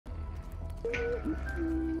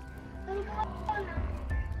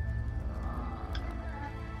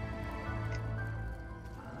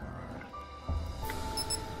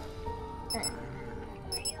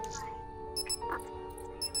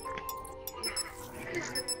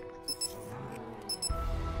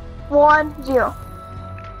One, zero.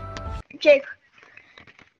 Jake.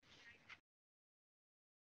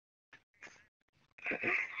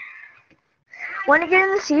 When to get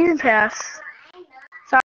in the season pass?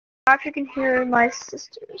 Sorry if you can hear my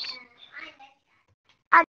sisters.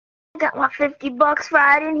 I got my $50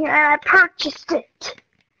 right in here and I purchased it.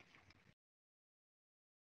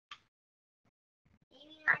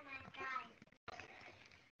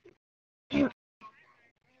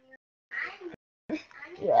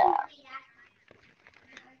 Yeah.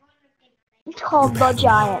 It's called The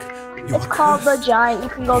Giant. It's called The Giant. You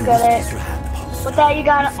can go get it. With that, you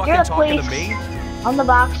got you're the police. I'm the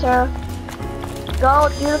boxer. Go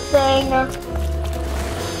do the thing.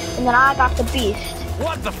 And then I got the beast.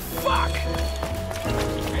 What the fuck?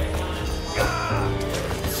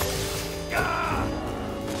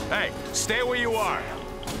 Hey, stay where you are.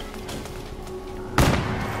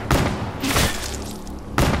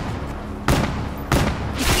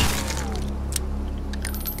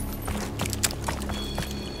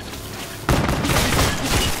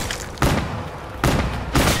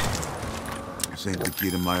 This ain't the key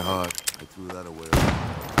to my heart. I threw that away.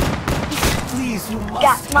 Please, you must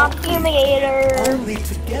got my fumigator. Only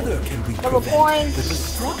together can we Double prevent points. the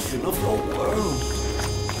destruction of your world.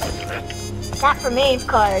 Not for me,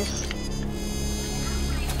 because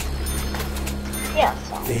yes.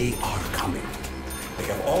 They are coming. They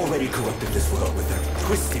have already corrupted this world with their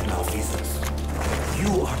twisted malfeasance.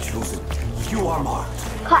 You are chosen. You are marked.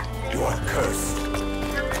 Cut. You are cursed.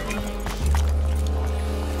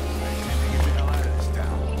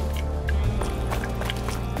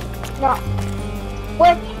 No.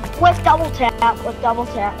 With double tap. With double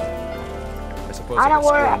tap. I suppose I I know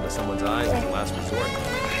can where- scream into someone's eyes as a last resort.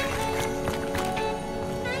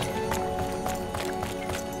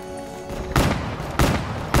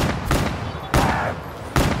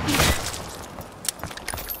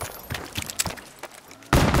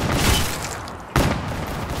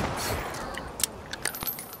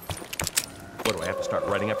 What, do I have to start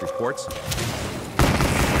writing up reports? Who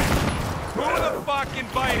the fuck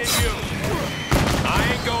invited you?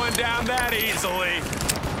 I ain't going down that easily.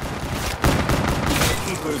 The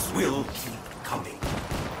keepers will keep coming.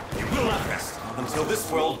 They will not rest until this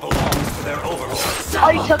world belongs to their overlords. Oh,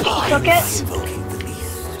 you took it. You took it. Invoking the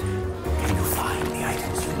beast. Can you find the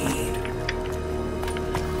items you need?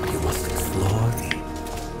 You must explore the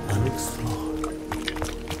unexplored.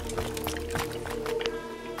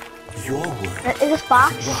 Your world Is this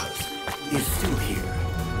box? is still here.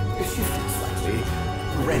 If you feel slightly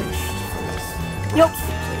wrenched from this Yup.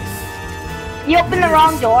 rocky place, You opened the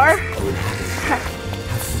wrong door. have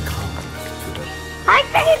succumbed to the I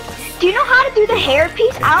think. Do you know how to do the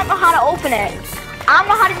hairpiece? I don't know how to open it. I don't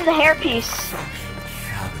know how to do the hairpiece.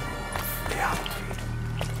 shadow of reality.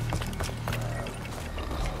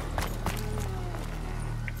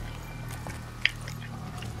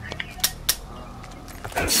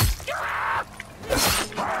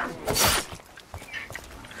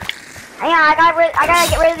 Hang on, I gotta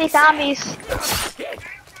get rid of these zombies.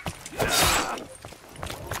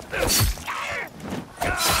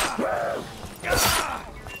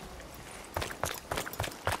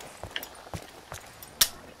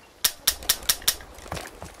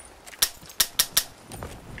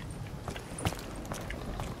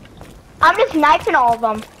 I'm just knifing all of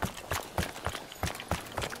them.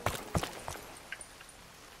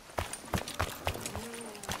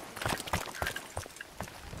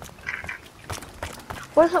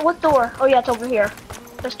 Where's it? What door? Oh yeah, it's over here.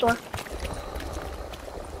 This door.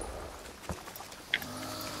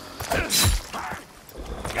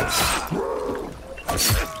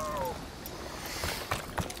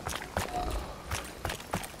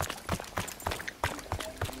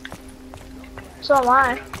 So am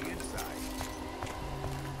I.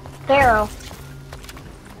 Pharaoh.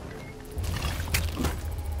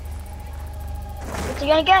 What's he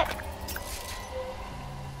gonna get?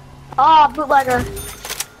 Oh, bootlegger.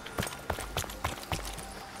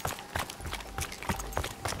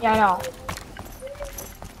 Yeah, I know.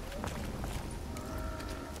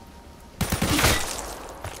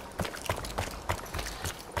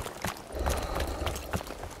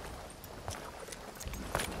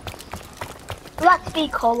 Let's be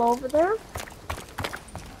cool over there.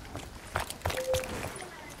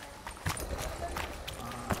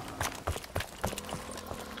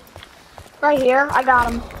 Right here, I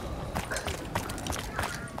got him.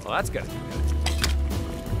 Well, that's good.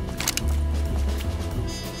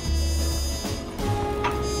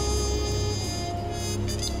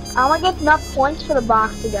 I want to get enough points for the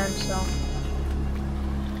box again, so.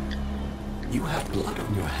 You have blood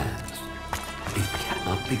on your hands. It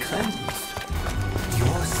cannot be cleansed.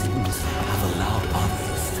 Your sins have allowed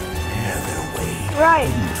others to tear their way Right.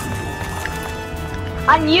 into your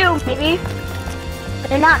On you, maybe.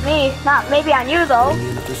 They're not me. Not maybe on you, though.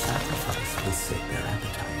 union of the sacrifice will sate their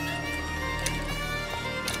appetite.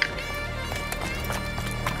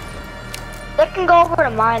 They can go over to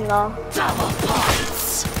mine, though. Double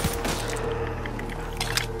points!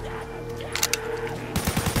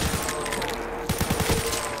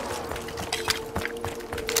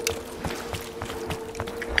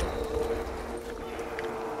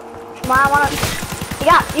 Come on, I wanna.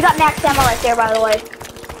 You got max ammo right there, by the way.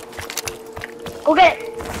 Go get it.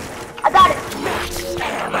 I got it.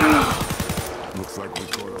 Looks like we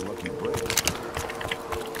caught a lucky break.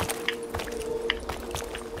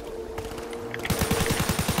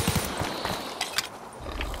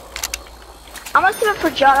 I'm gonna save it for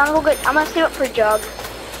Jug. I'm gonna save it for Jug.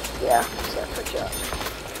 Yeah, save it for Jug.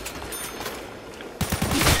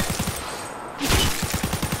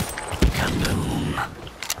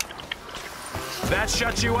 That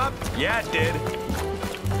shut you up? Yeah, it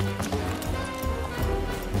did.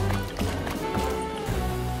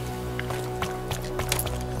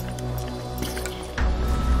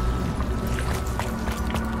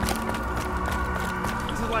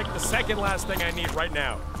 This is like the second last thing I need right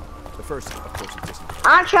now. The first, of course, is just...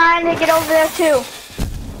 I'm trying to get over there too.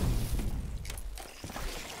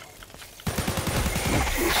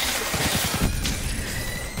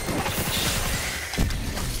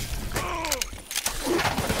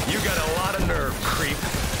 You got a lot of nerve, creep.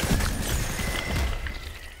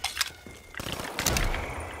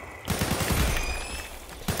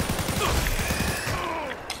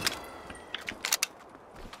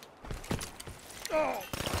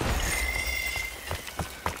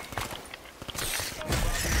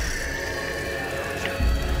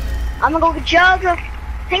 I'm gonna go get Jug.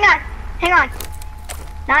 Hang on.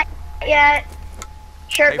 Not yet.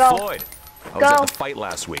 Sure, Hey, go. Floyd. I was Go. at the fight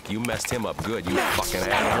last week. You messed him up good, you fucking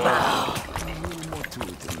animal. A little more to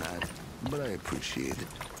it than that, but I appreciate it.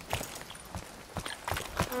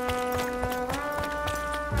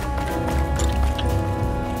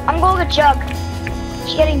 I'm going to get Jug.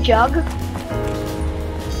 She's getting Jug.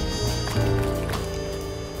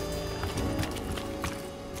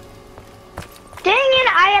 Dang it,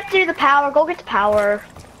 I have to do the power. Go get the power.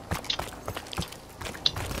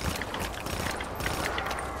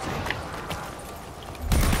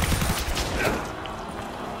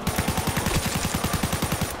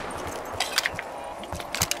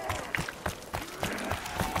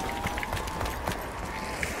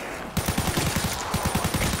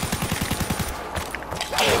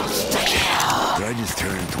 Did I just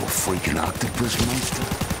turn into a freaking octopus monster?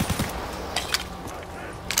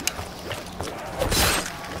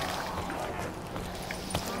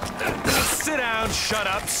 Sit down, shut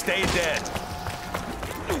up, stay dead.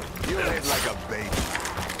 You ate like a baby.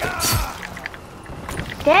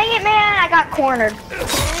 Dang it, man, I got cornered.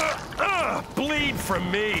 Bleed from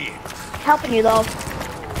me. Helping you, though.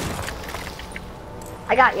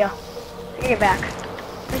 I got you. Take it back.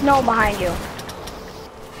 There's no one behind you.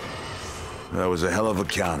 That was a hell of a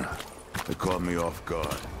counter. It caught me off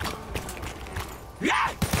guard. You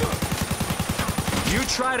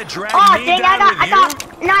try to drag Oh, me dang, down with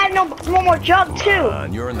you? now I have no more Jug, too.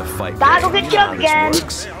 You're in the fight. Gotta go game. get You know Jug how again. this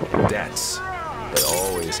works. Debts. They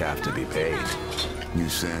always have to be paid. You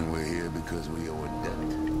saying we're here because we owe a debt?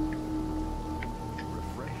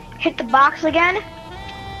 Hit the box again.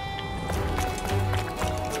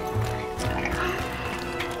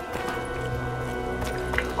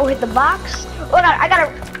 Oh, hit the box. Oh, no, I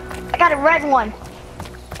got a red one.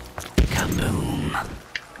 Kaboom.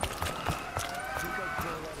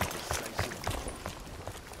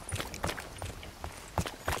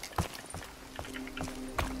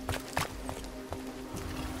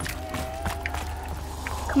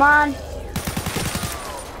 Come on.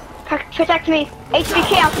 Protect me.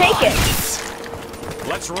 HVK, I'll take it.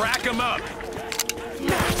 Let's rack them up.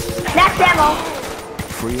 Max ammo.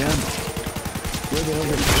 Free ammo. Where the hell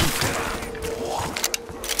did it come from?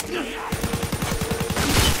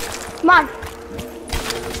 Come on.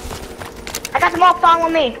 I got them all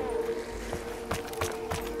following me.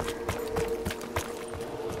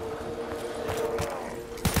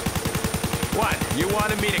 What? You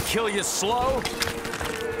wanted me to kill you slow?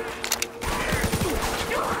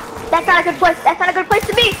 That's not a good place. That's not a good place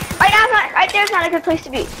to be. Right now, right there's not a good place to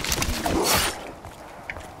be.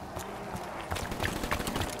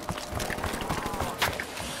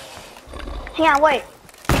 Hang on, wait.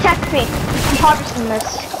 Protect me. I'm harvesting this.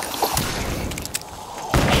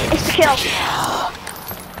 It's the kill.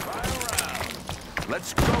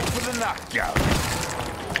 Let's go for the knockout.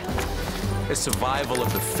 It's survival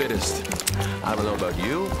of the fittest. I don't know about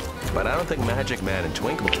you, but I don't think Magic Man and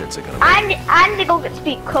Twinkle Tits are gonna make it. I need to go get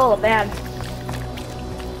Speak Cola, man.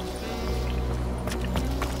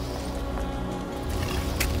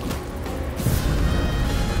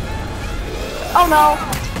 Oh no.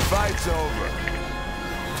 Fight's over.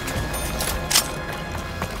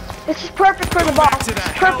 This is perfect for the boss. It's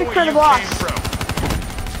perfect for the boss.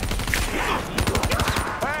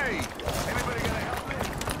 Hey, anybody gonna help me?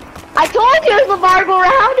 I told you there's a Largo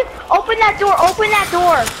around. Open that door. Open that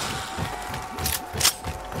door.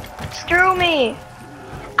 Screw me.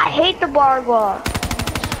 I hate the Bargwa.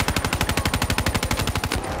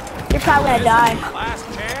 You're probably gonna die. Last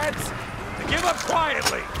chance to give up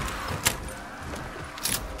quietly.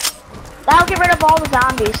 That'll get rid of all the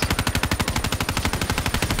zombies.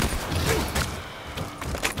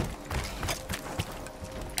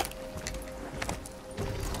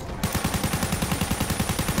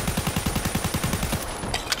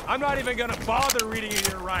 I'm not even gonna bother reading you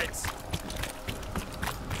your rights.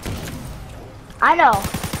 I know.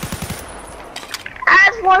 I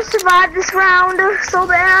just want to survive this round so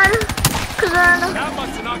bad. Cause then, That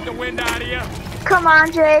must have knocked the wind out of you. come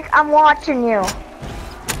on, Jake. I'm watching you.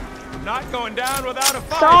 Not going down without a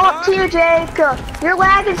fight, It's all up to huh? you, Jake. You're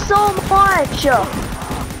lagging so much.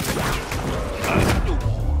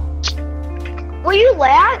 Were you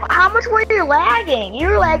lag? How much were you lagging? You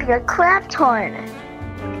were lagging a crap ton.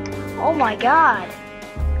 Oh my god.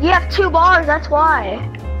 You have 2 bars, that's why.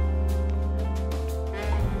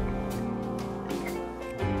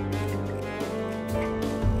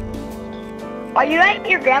 Are you at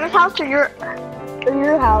your grandma's house or your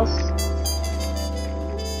house?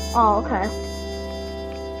 Oh, okay.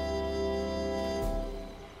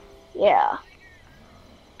 Yeah.